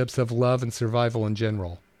relationships of love and survival in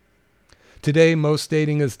general. Today, most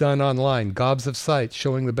dating is done online, gobs of sites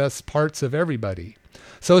showing the best parts of everybody.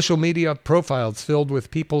 Social media profiles filled with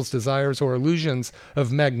people's desires or illusions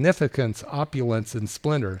of magnificence, opulence, and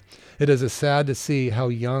splendor. It is sad to see how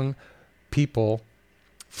young people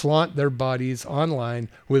flaunt their bodies online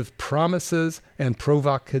with promises and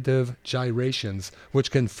provocative gyrations, which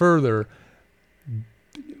can further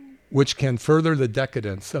the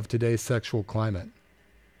decadence of today's sexual climate.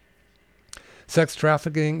 Sex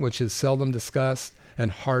trafficking, which is seldom discussed and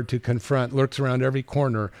hard to confront, lurks around every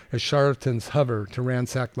corner as charlatans hover to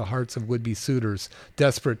ransack the hearts of would-be suitors,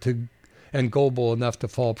 desperate and gullible enough to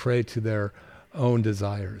fall prey to their own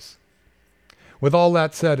desires. With all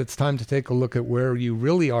that said, it's time to take a look at where you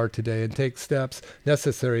really are today and take steps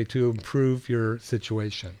necessary to improve your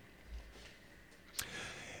situation.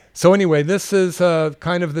 So anyway, this is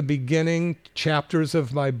kind of the beginning chapters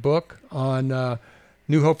of my book on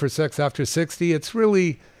New Hope for Sex After 60. It's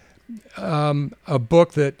really a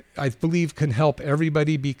book that I believe can help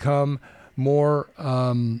everybody become more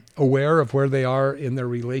aware of where they are in their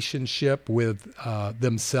relationship with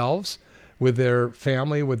themselves, with their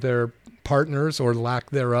family, with their partners or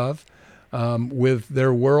lack thereof, with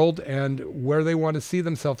their world, and where they want to see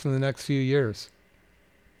themselves in the next few years.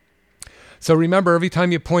 So remember, every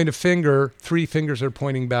time you point a finger, 3 fingers are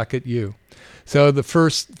pointing back at you. So the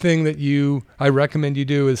first thing that I recommend you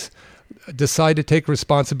do is decide to take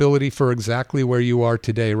responsibility for exactly where you are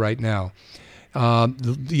today, right now.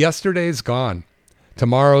 Yesterday's gone.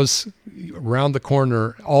 Tomorrow's around the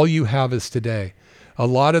corner. All you have is today. A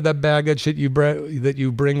lot of that baggage that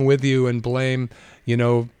you bring with you and blame,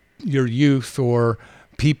 your youth or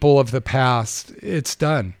people of the past, it's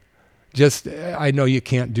done. I know you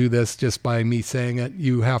can't do this just by me saying it.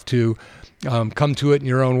 You have to come to it in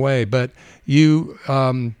your own way. But you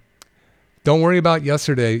don't worry about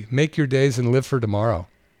yesterday. Make your days and live for tomorrow.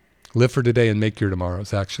 Live for today and make your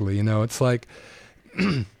tomorrows, actually. It's like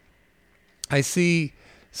I see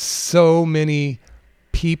so many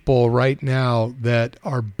people right now that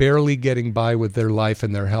are barely getting by with their life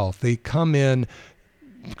and their health. They come in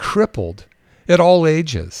crippled at all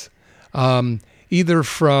ages, either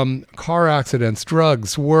from car accidents,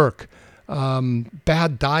 drugs, work,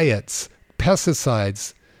 bad diets,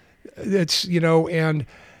 pesticides. And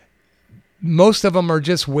most of them are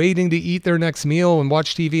just waiting to eat their next meal and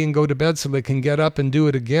watch TV and go to bed so they can get up and do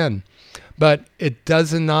it again. But it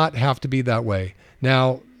does not have to be that way.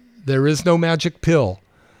 Now, there is no magic pill,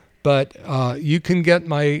 but you can get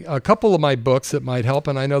a couple of my books that might help,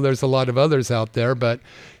 and I know there's a lot of others out there, but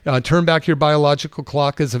Turn Back Your Biological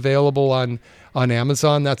Clock is available on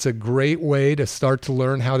Amazon. That's a great way to start to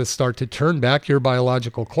learn how to start to turn back your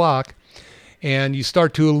biological clock, and you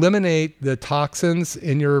start to eliminate the toxins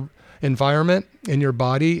in your environment, in your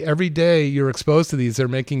body. Every day you're exposed to these, they're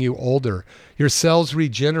making you older. Your cells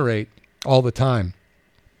regenerate all the time.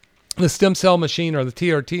 The stem cell machine, or the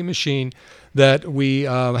TRT machine that we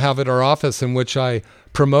have at our office, in which I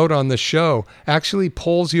promote on the show, actually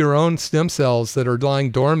pulls your own stem cells that are lying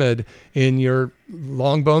dormant in your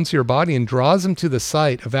long bones of your body and draws them to the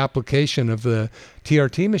site of application of the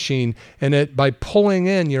TRT machine. And by pulling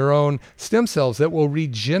in your own stem cells, that will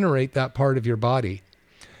regenerate that part of your body.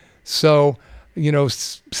 So,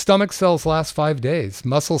 stomach cells last 5 days,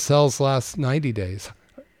 muscle cells last 90 days,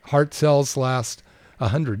 heart cells last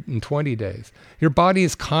 120 days. Your body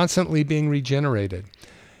is constantly being regenerated.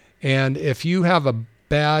 And if you have a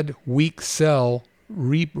bad, weak cell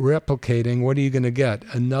replicating, what are you going to get?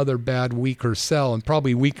 Another bad, weaker cell, and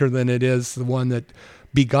probably weaker than it is the one that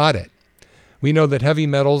begot it. We know that heavy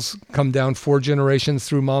metals come down 4 generations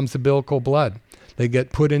through mom's umbilical blood. They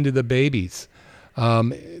get put into the babies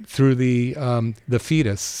through the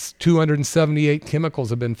fetus. 278 chemicals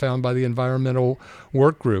have been found by the Environmental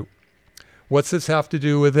Work Group. What's this have to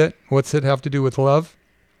do with it? What's it have to do with love?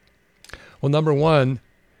 Well, number one,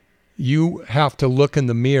 you have to look in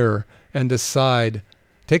the mirror and decide,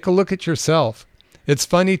 take a look at yourself. It's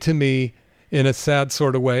funny to me, in a sad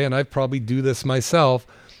sort of way, and I probably do this myself,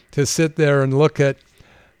 to sit there and look at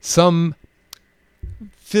some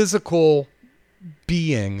physical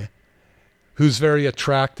being who's very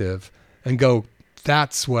attractive and go,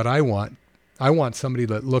 that's what I want. I want somebody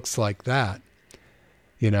that looks like that.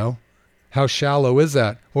 How shallow is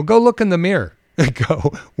that? Well, go look in the mirror and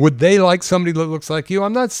go, would they like somebody that looks like you?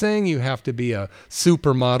 I'm not saying you have to be a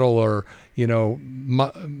supermodel or,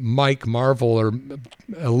 Mike Marvel or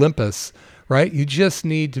Olympus, right? You just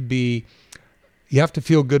need to you have to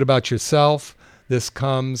feel good about yourself. This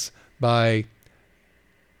comes by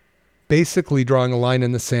basically drawing a line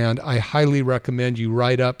in the sand. I highly recommend you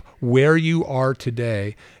write up where you are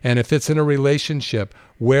today. And if it's in a relationship,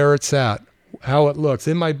 where it's at, how it looks.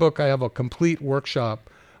 In my book, I have a complete workshop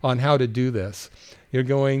on how to do this. You're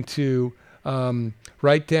going to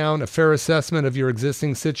write down a fair assessment of your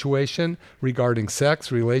existing situation regarding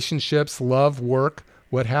sex, relationships, love, work,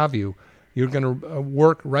 what have you. You're going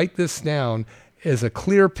to write this down as a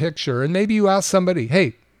clear picture. And maybe you ask somebody,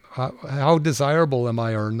 hey, how desirable am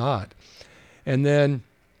I or not? And then,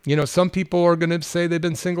 some people are going to say they've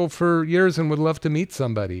been single for years and would love to meet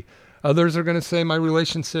somebody. Others are going to say my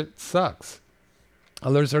relationship sucks.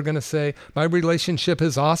 Others are going to say my relationship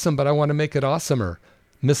is awesome, but I want to make it awesomer.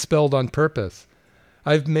 Misspelled on purpose.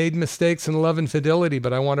 I've made mistakes in love and fidelity,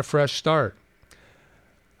 but I want a fresh start.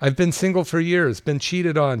 I've been single for years, been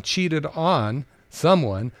cheated on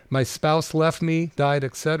someone. My spouse left me, died,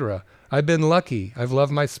 etc. I've been lucky. I've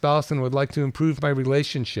loved my spouse and would like to improve my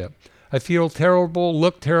relationship. I feel terrible,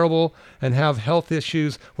 look terrible, and have health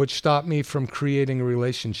issues which stop me from creating a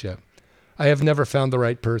relationship. I have never found the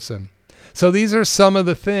right person. So these are some of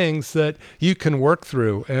the things that you can work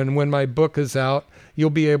through. And when my book is out, you'll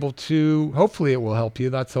be able to, hopefully it will help you.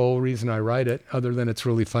 That's the whole reason I write it, other than it's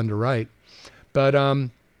really fun to write. But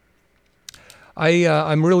I'm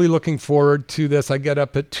really looking forward to this. I get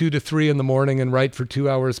up at 2 to 3 in the morning and write for 2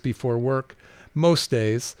 hours before work most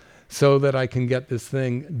days so that I can get this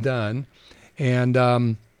thing done. And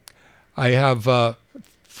I have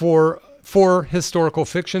 4 historical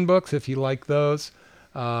fiction books, if you like those.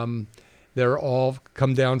 They're all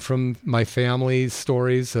come down from my family's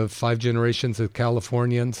stories of 5 generations of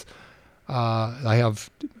Californians. I have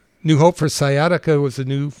New Hope for Sciatica was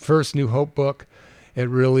the first New Hope book. It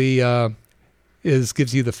really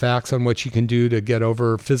gives you the facts on what you can do to get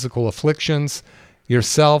over physical afflictions.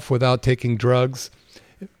 yourself without taking drugs.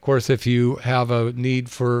 Of course, if you have a need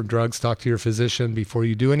for drugs, talk to your physician before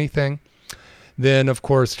you do anything. Then, of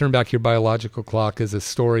course, Turn Back Your Biological Clock is a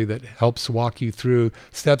story that helps walk you through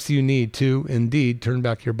steps you need to, indeed, turn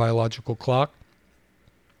back your biological clock.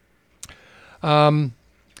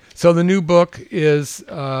 So the new book is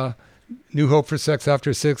New Hope for Sex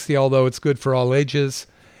After 60, although it's good for all ages.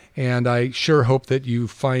 And I sure hope that you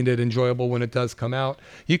find it enjoyable when it does come out.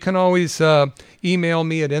 You can always email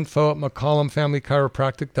me at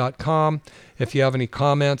info@McCollumFamilyChiropractic.com if you have any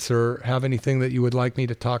comments or have anything that you would like me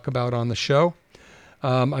to talk about on the show.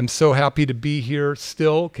 I'm so happy to be here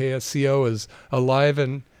still. KSCO is alive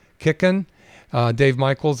and kicking. Dave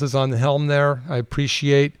Michaels is on the helm there. I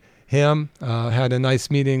appreciate him. Had a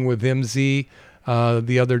nice meeting with MZ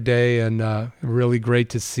the other day, and really great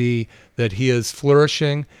to see that he is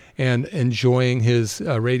flourishing and enjoying his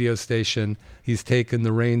radio station. He's taken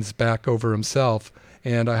the reins back over himself,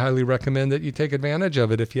 and I highly recommend that you take advantage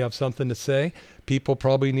of it. If you have something to say, people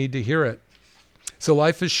probably need to hear it. So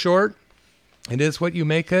life is short. It is what you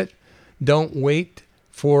make it. Don't wait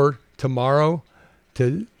for tomorrow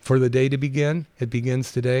for the day to begin. It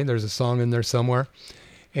begins today. There's a song in there somewhere.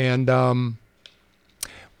 And the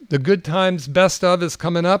Good Times Best Of is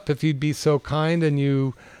coming up. If you'd be so kind and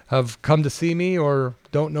you have come to see me or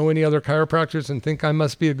don't know any other chiropractors and think I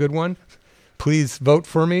must be a good one, please vote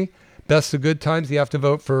for me. Best of Good Times. You have to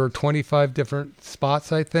vote for 25 different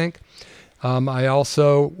spots, I think. I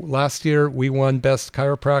also, last year, we won Best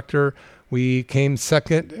Chiropractor. We came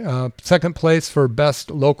second place for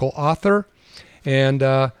Best Local Author, and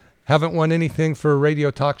haven't won anything for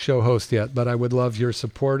Radio Talk Show Host yet, but I would love your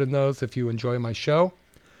support in those if you enjoy my show.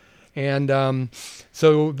 And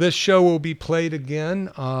so this show will be played again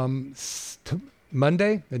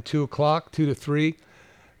Monday at 2 o'clock, 2 to 3.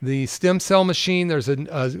 The Stem Cell Machine, there's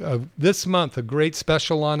this month a great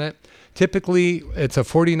special on it. Typically, it's a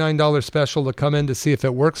 $49 special to come in to see if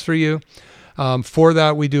it works for you. For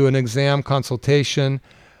that, we do an exam consultation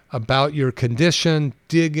about your condition,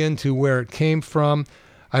 dig into where it came from.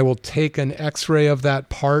 I will take an x-ray of that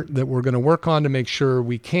part that we're going to work on to make sure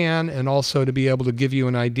we can, and also to be able to give you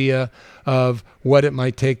an idea of what it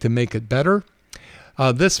might take to make it better.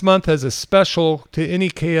 This month, as a special to any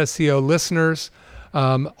KSCO listeners,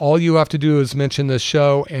 all you have to do is mention this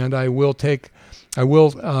show, and I will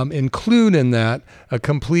include in that a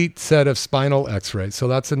complete set of spinal x-rays. So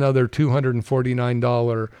that's another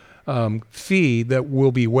 $249 fee that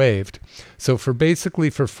will be waived. So for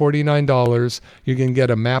 $49, you can get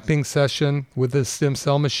a mapping session with the Stem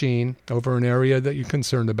Cell Machine over an area that you're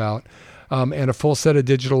concerned about, and a full set of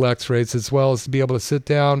digital x-rays, as well as to be able to sit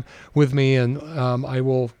down with me, and I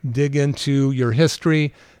will dig into your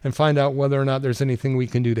history and find out whether or not there's anything we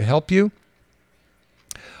can do to help you.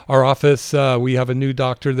 Our office, we have a new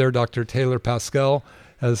doctor there, Dr. Taylor Pascal,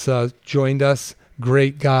 has joined us.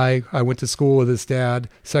 Great guy. I went to school with his dad,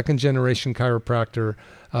 second-generation chiropractor.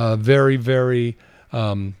 Very, very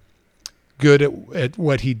good at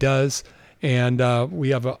what he does. And we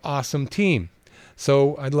have an awesome team.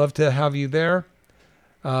 So I'd love to have you there.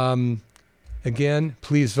 Again,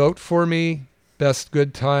 please vote for me. Best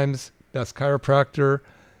Good Times, Best Chiropractor,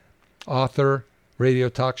 author, radio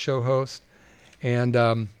talk show host. And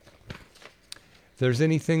if there's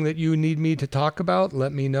anything that you need me to talk about,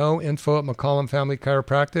 let me know. info@McCollum Family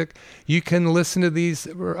Chiropractic. You can listen to these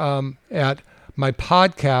at my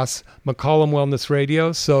podcast, McCollum Wellness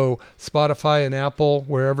Radio. So Spotify and Apple,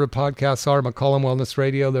 wherever podcasts are, McCollum Wellness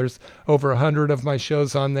Radio. There's over 100 of my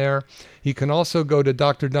shows on there. You can also go to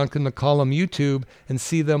Dr. Duncan McCollum YouTube and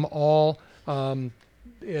see them all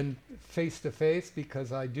in face-to-face,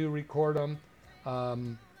 because I do record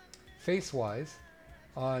them face-wise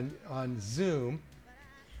on Zoom.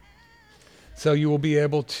 So you will be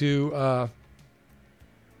able to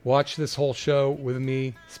watch this whole show with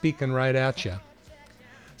me speaking right at you.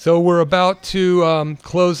 So we're about to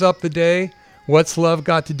close up the day. What's Love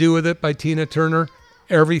Got to Do with It by Tina Turner?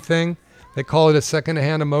 Everything. They call it a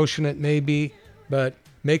second-hand emotion. It may be, but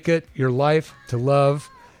make it your life to love,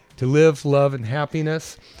 to live, love, and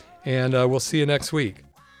happiness. And we'll see you next week.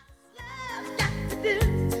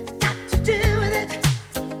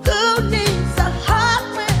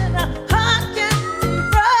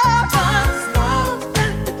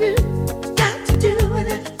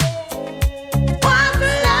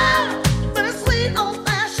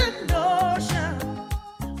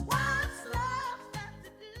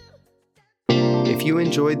 If you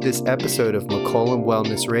enjoyed this episode of McCollum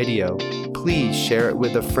Wellness Radio, please share it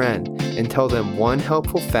with a friend and tell them one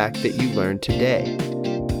helpful fact that you learned today.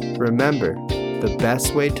 Remember, the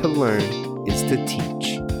best way to learn is to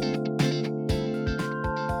teach.